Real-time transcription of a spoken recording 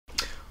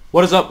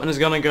What is up, and it's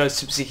going to go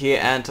Simpzy here,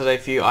 and today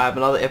for you I have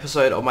another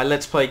episode of my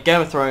Let's Play Game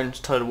of Thrones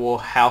Total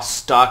War House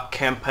Stark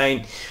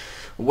campaign,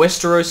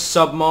 Westeros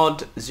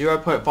submod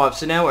 0.5.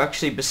 So now we're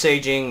actually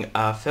besieging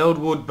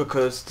Feldwood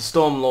because the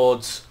Storm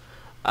Lords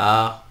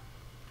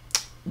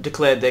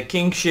declared their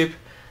kingship,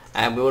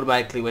 and we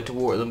automatically went to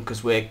war with them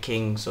because we're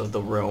kings of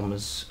the realm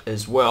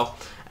as well.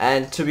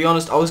 And to be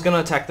honest, I was going to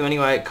attack them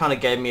anyway. It kind of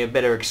gave me a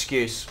better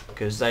excuse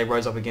because they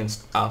rose up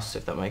against us,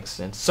 if that makes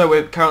sense. So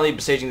we're currently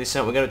besieging this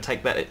settlement. We're going to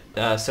take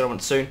that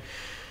settlement soon.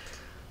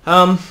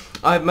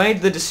 I've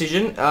made the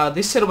decision.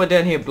 This settlement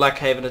down here,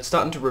 Blackhaven, it's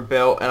starting to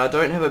rebel, and I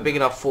don't have a big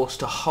enough force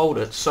to hold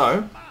it.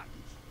 So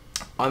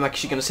I'm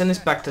actually going to send this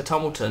back to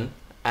Tumilton,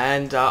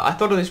 and I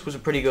thought this was a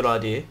pretty good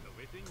idea.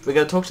 We're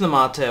going to talk to the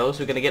Martells.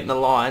 We're going to get an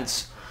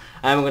alliance,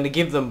 and we're going to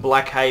give them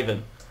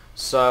Blackhaven.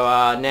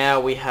 So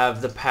now we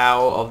have the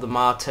power of the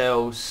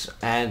Martells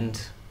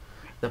and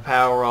the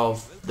power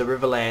of the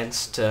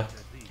Riverlands to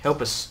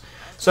help us.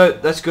 So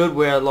that's good.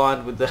 We're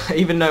aligned with the...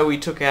 even though we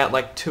took out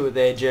like 2 of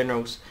their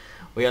generals,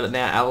 we are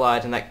now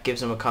allied, and that gives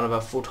them a kind of a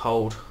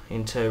foothold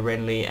into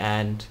Renly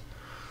and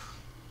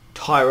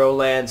Tyrell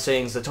land,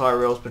 seeing as the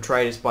Tyrells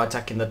betrayed us by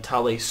attacking the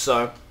Tullys.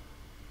 So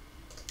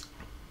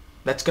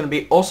that's going to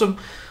be awesome.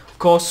 Of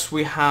course,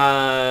 we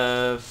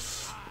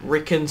have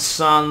Rickon's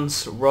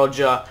sons,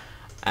 Roger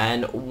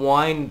and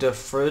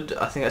Windeford,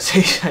 I think that's how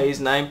you say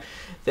his name.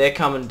 They're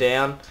coming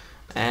down,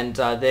 and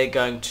they're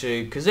going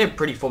to, because they're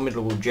pretty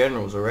formidable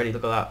generals already.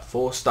 Look at that,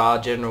 4-star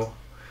general.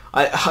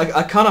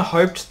 I kind of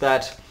hoped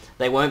that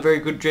they weren't very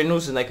good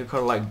generals and they could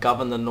kind of like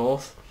govern the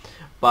north,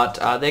 but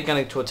they're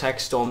going to attack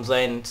Storm's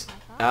End.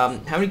 How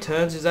many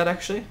turns is that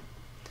actually?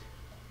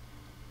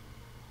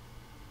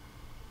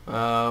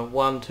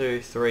 1,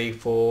 2, 3,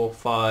 4,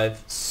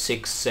 5,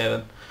 6,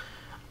 7,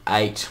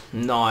 8,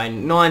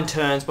 9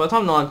 turns. By the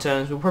time 9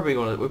 turns, we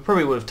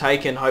probably would have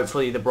taken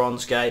hopefully the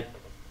Bronze Gate,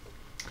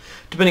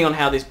 depending on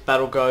how this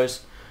battle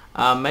goes.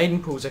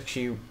 Maidenpool's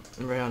actually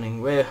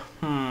rounding. Where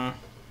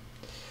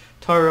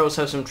Tyrells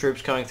have some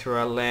troops coming through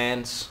our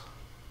lands.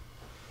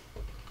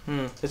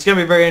 It's going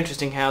to be very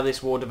interesting how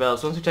this war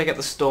develops. Once we take out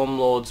the Storm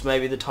Lords,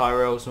 maybe the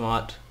Tyrells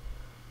might...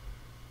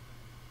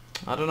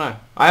 I don't know.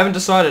 I haven't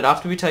decided.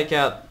 After we take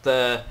out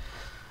the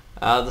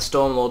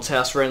Storm Lords,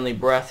 House Renly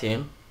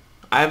Baratheon,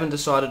 I haven't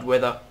decided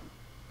whether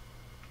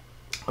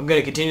I'm going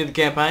to continue the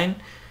campaign.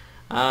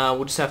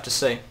 We'll just have to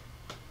see.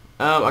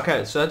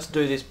 Okay, so let's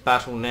do this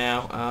battle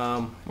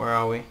now. Where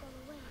are we?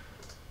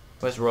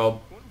 Where's Rob?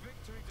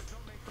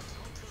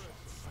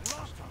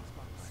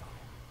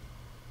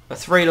 A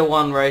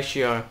 3-to-1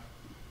 ratio.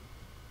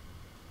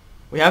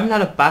 We haven't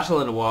had a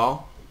battle in a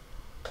while,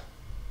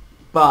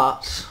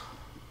 but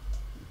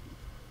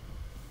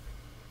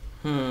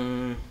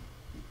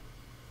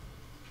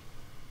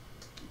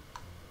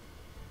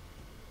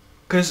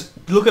because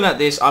looking at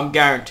this, I'm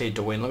guaranteed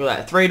to win. Look at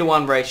that,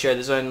 3-to-1 ratio.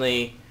 There's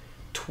only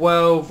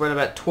 12, around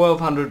about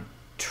 1,200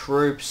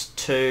 troops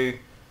to,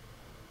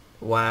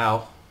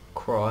 wow,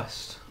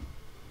 Christ,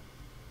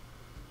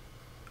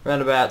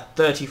 around about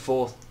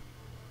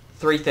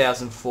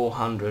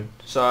 3,400.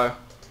 So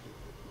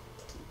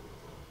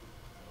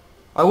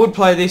I would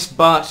play this,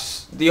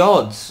 but the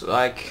odds,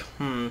 like,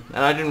 and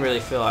I didn't really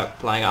feel like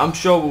playing it. I'm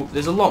sure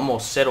there's a lot more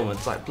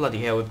settlements. Like,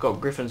 bloody hell, we've got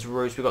Griffin's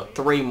Roost. We've got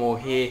 3 more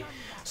here.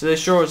 So there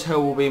sure as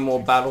hell will be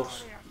more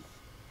battles.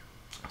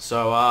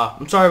 So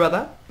I'm sorry about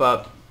that,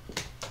 but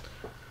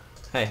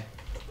hey,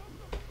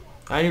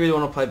 I only really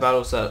want to play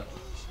battles that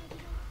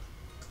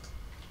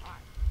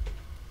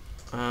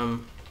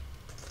kind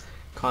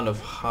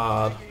of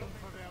hard.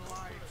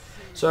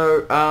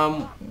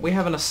 So we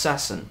have an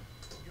assassin.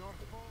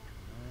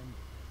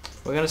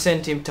 We're going to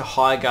send him to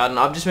Highgarden.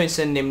 I've just been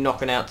sending him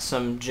knocking out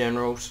some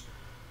generals.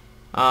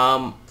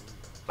 I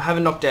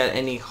haven't knocked out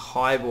any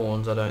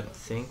highborns, I don't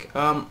think.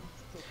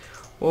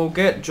 We'll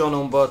get John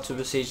Umber to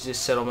besiege this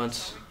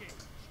settlement.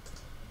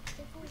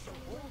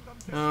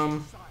 I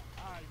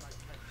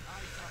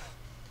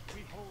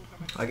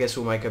guess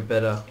we'll make a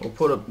better.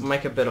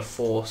 Make a better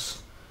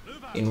force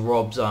in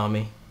Rob's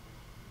army.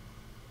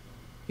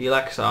 He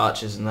lacks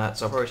archers and that,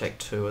 so I'll probably take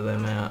 2 of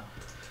them out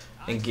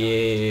and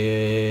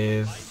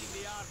give.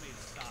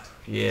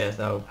 Yeah,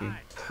 that would be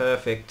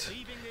perfect.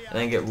 And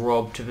then get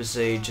Rob to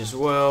besiege as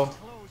well.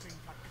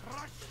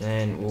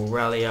 Then we'll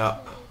rally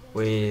up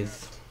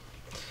with...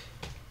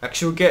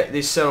 Actually, we'll get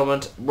this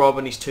settlement, Rob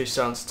and his 2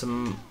 sons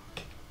to...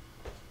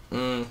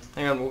 hang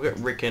on, we'll get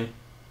Rickon.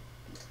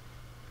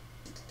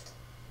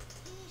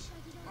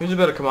 Who's a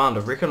better commander,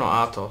 Rickon or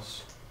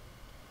Artos?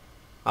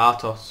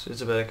 Artos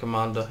is a better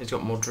commander. He's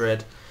got more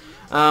dread.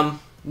 Not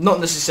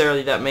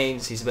necessarily that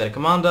means he's a better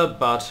commander,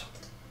 but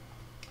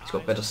he's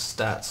got better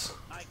stats.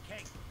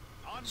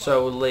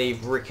 So we'll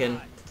leave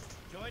Rickon,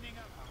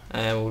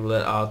 and we'll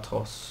let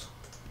Artos.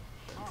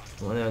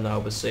 Well, then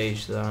they'll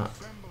besiege that.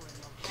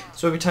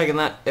 So we'll be taking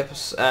that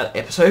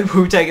episode.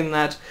 We'll be taking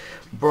that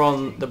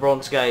the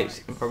Bronze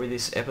Gate in probably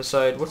this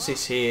episode. What's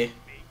this here?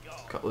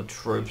 A couple of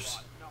troops.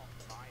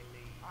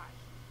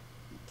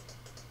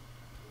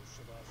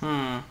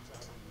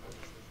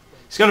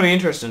 It's going to be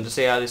interesting to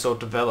see how this all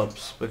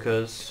develops,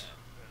 because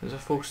there's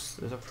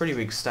a pretty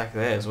big stack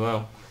there as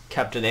well.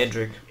 Captain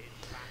Edric.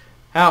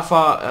 How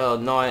far?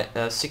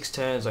 6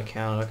 turns I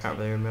counted. I can't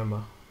really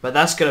remember. But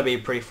that's going to be a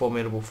pretty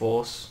formidable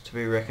force to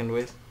be reckoned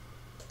with.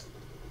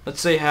 Let's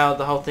see how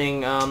the whole thing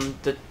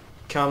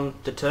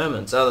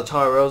determines. The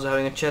Tyrells are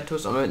having a chat to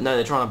us. I mean, no,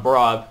 they're trying to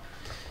bribe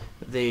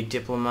the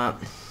diplomat.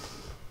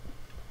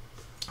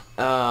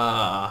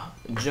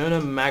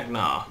 Jonah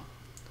Magna.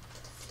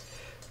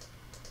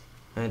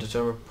 And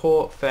to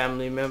report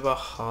family member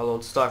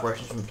Lord Stark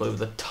relations from blue with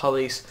the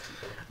Tullys.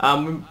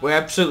 We're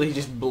absolutely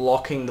just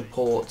blocking the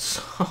ports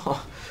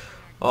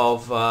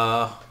of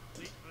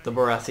the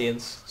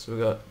Baratheons. So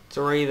we've got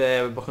 3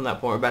 there. We're blocking that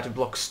port. We're about to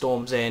block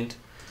Storm's End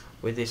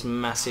with this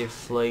massive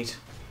fleet.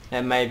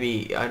 And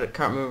maybe I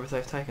can't remember if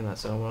they've taken that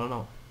settlement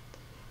or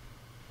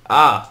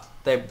not.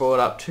 They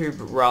brought up 2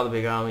 rather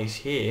big armies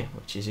here,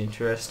 which is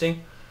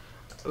interesting.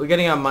 We're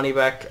getting our money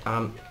back.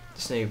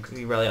 Just need to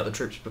quickly rally out the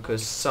troops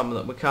because some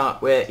of them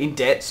we're in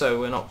debt, so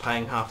we're not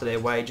paying half of their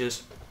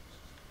wages.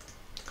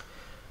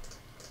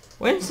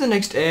 When's the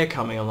next heir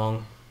coming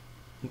along?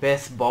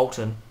 Beth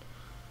Bolton.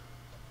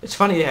 It's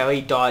funny how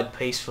he died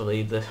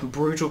peacefully, the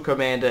brutal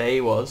commander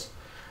he was.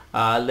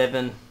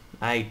 11,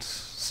 8,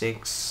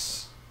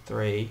 6,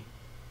 3.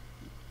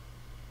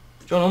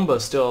 John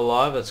Umber's still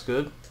alive, that's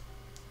good.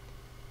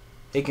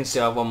 He can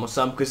still have one more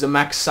son, because the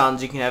max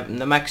sons you can have, and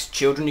the max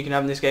children you can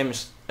have in this game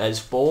is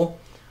 4.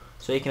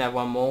 So he can have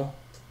one more.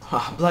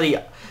 Bloody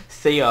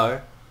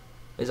Theo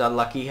is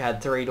unlucky, he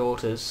had 3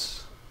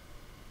 daughters.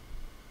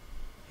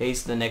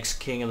 He's the next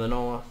king of the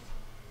north.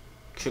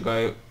 Should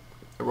go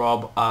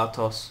Rob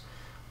Artos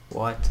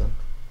Whiten.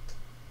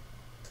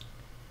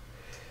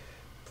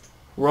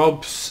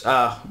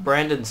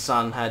 Brandon's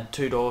son had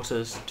 2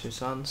 daughters, 2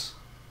 sons.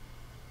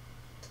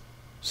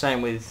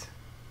 Same with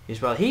his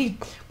brother.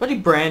 Bloody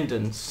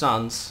Brandon's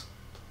sons.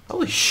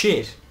 Holy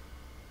shit.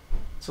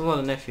 It's a lot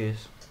of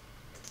nephews.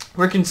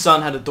 Rickon's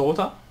son had a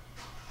daughter.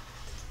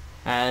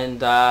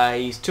 And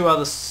his 2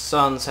 other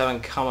sons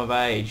haven't come of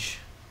age.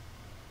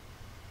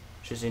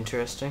 Which is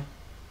interesting.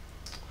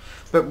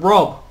 But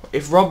Rob,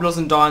 if Rob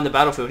doesn't die in the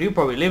battlefield, he'll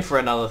probably live for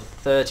another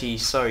 30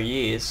 so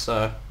years,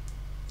 so...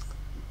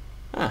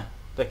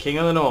 the King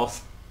of the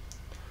North.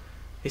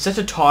 He's such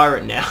a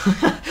tyrant now.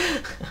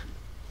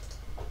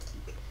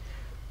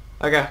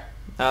 Okay,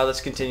 let's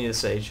continue the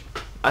siege.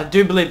 I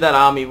do believe that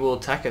army will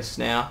attack us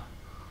now.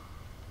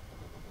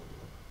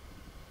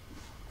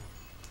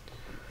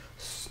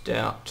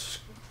 Stout.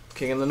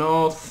 King of the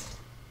North.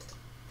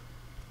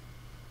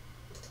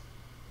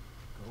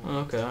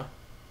 Okay.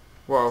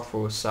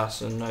 Royal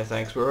Assassin, no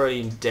thanks. We're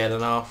already in debt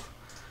enough.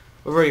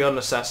 We've already got an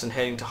assassin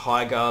heading to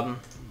Highgarden.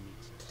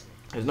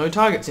 There's no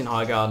targets in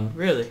Highgarden,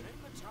 really.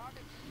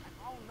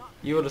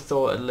 You would have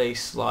thought at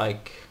least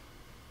like...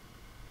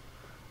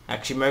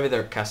 Actually, maybe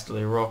they're at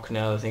Casterly Rock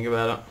now that I think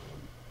about it.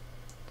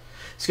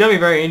 It's going to be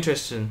very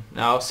interesting.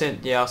 Now I'll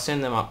send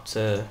them up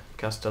to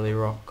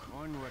Casterly Rock.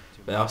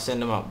 But I'll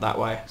send them up that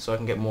way so I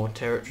can get more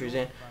territories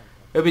in.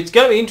 It's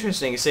going to be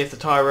interesting to see if the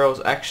Tyrells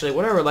actually...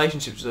 What are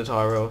relationships with the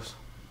Tyrells?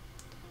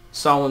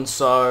 So and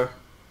so.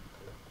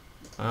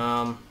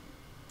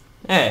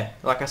 Yeah,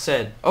 like I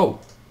said. Oh,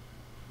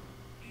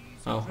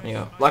 there you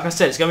go. Like I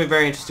said, it's going to be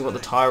very interesting what the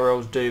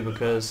Tyrells do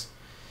because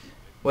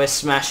we're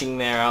smashing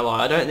their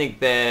ally. I don't think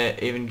they're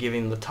even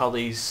giving the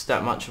Tullys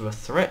that much of a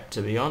threat,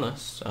 to be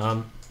honest.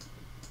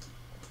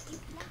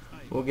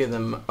 We'll give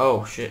them...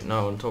 Oh shit,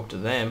 no one talk to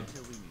them.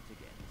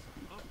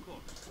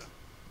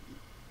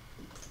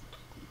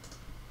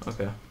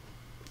 Okay.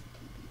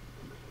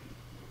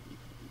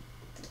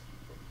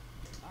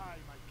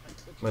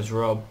 Where's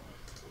Rob?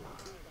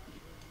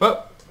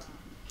 Well,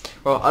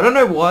 I don't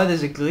know why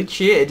there's a glitch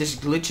here. It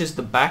just glitches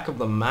the back of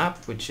the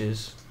map, which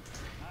is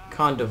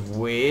kind of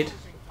weird.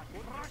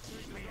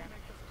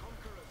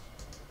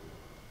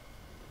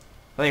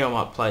 I think I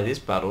might play this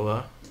battle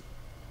though.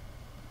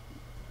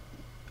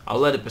 I'll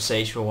let it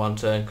besiege for 1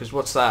 turn, because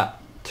what's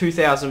that?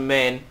 2,000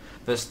 men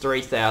versus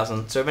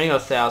 3,000. So if I've only got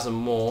 1,000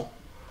 more,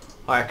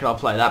 I reckon I'll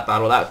play that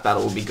battle. That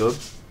battle will be good.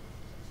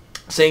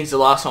 Seeing as the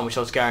last one, which I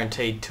was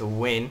guaranteed to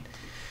win.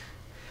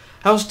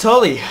 How's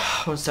Tully?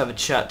 Wants to have a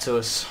chat to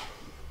us.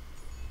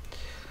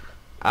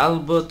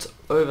 Albert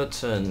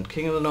Overton,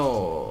 King of the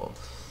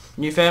North.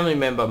 New family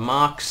member,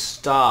 Mark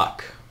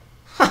Stark.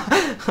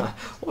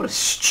 What a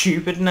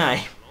stupid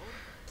name.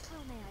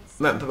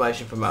 Map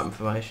information for map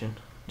information.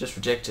 Just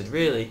rejected,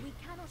 really?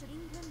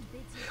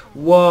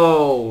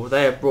 Whoa,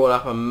 they have brought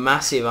up a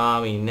massive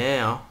army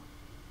now.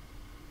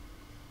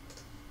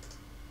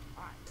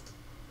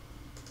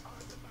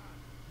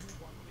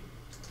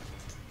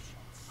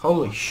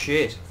 Holy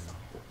shit.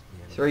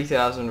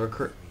 3,000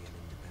 recruit.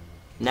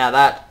 Now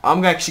that,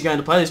 I'm actually going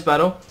to play this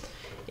battle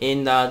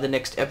in the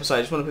next episode. I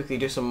just want to quickly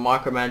do some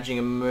micromanaging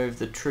and move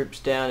the troops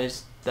down.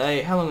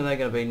 How long are they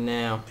going to be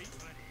now?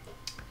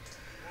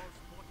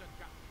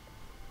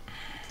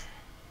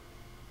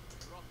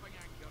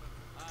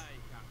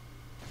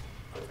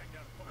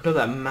 Look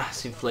at that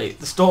massive fleet.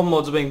 The Storm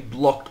Lords are being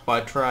blocked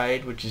by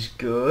trade, which is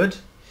good.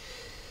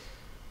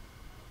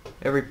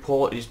 Every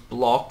port is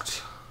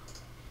blocked.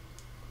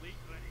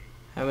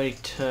 How many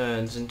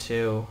turns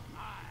until...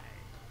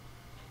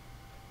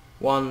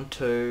 1,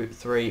 2,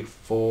 3,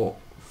 4,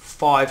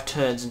 5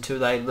 turns until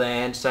they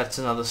land. So that's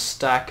another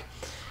stack.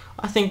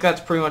 I think that's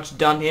pretty much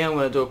done here. I'm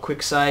going to do a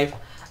quick save.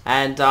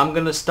 And I'm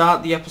going to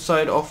start the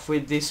episode off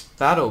with this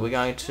battle. We're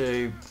going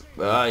to...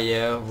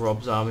 yeah,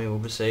 Rob's army will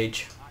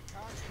besiege.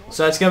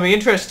 So it's going to be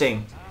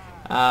interesting.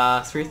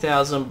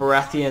 3,000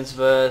 Baratheons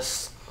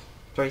versus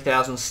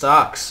 3,000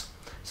 Starks.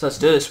 So let's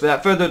do this.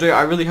 Without further ado,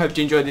 I really hope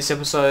you enjoyed this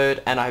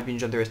episode, and I hope you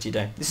enjoyed the rest of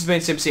your day. This has been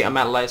Simpzy. I'm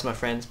out of layers, my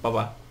friends.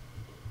 Bye-bye.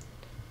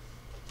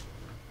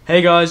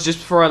 Hey guys, just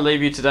before I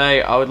leave you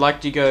today, I would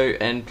like to go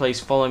and please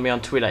follow me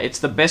on Twitter. It's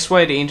the best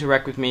way to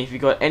interact with me. If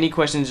you've got any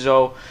questions at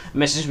all,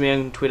 message me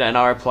on Twitter and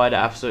I reply to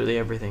absolutely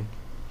everything.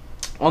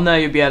 On there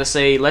you'll be able to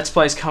see Let's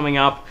Plays coming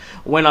up,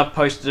 when I've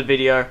posted a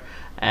video,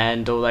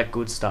 and all that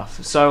good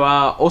stuff. So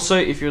also,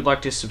 if you'd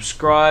like to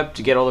subscribe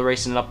to get all the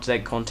recent and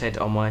up-to-date content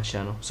on my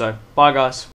channel. So, bye guys.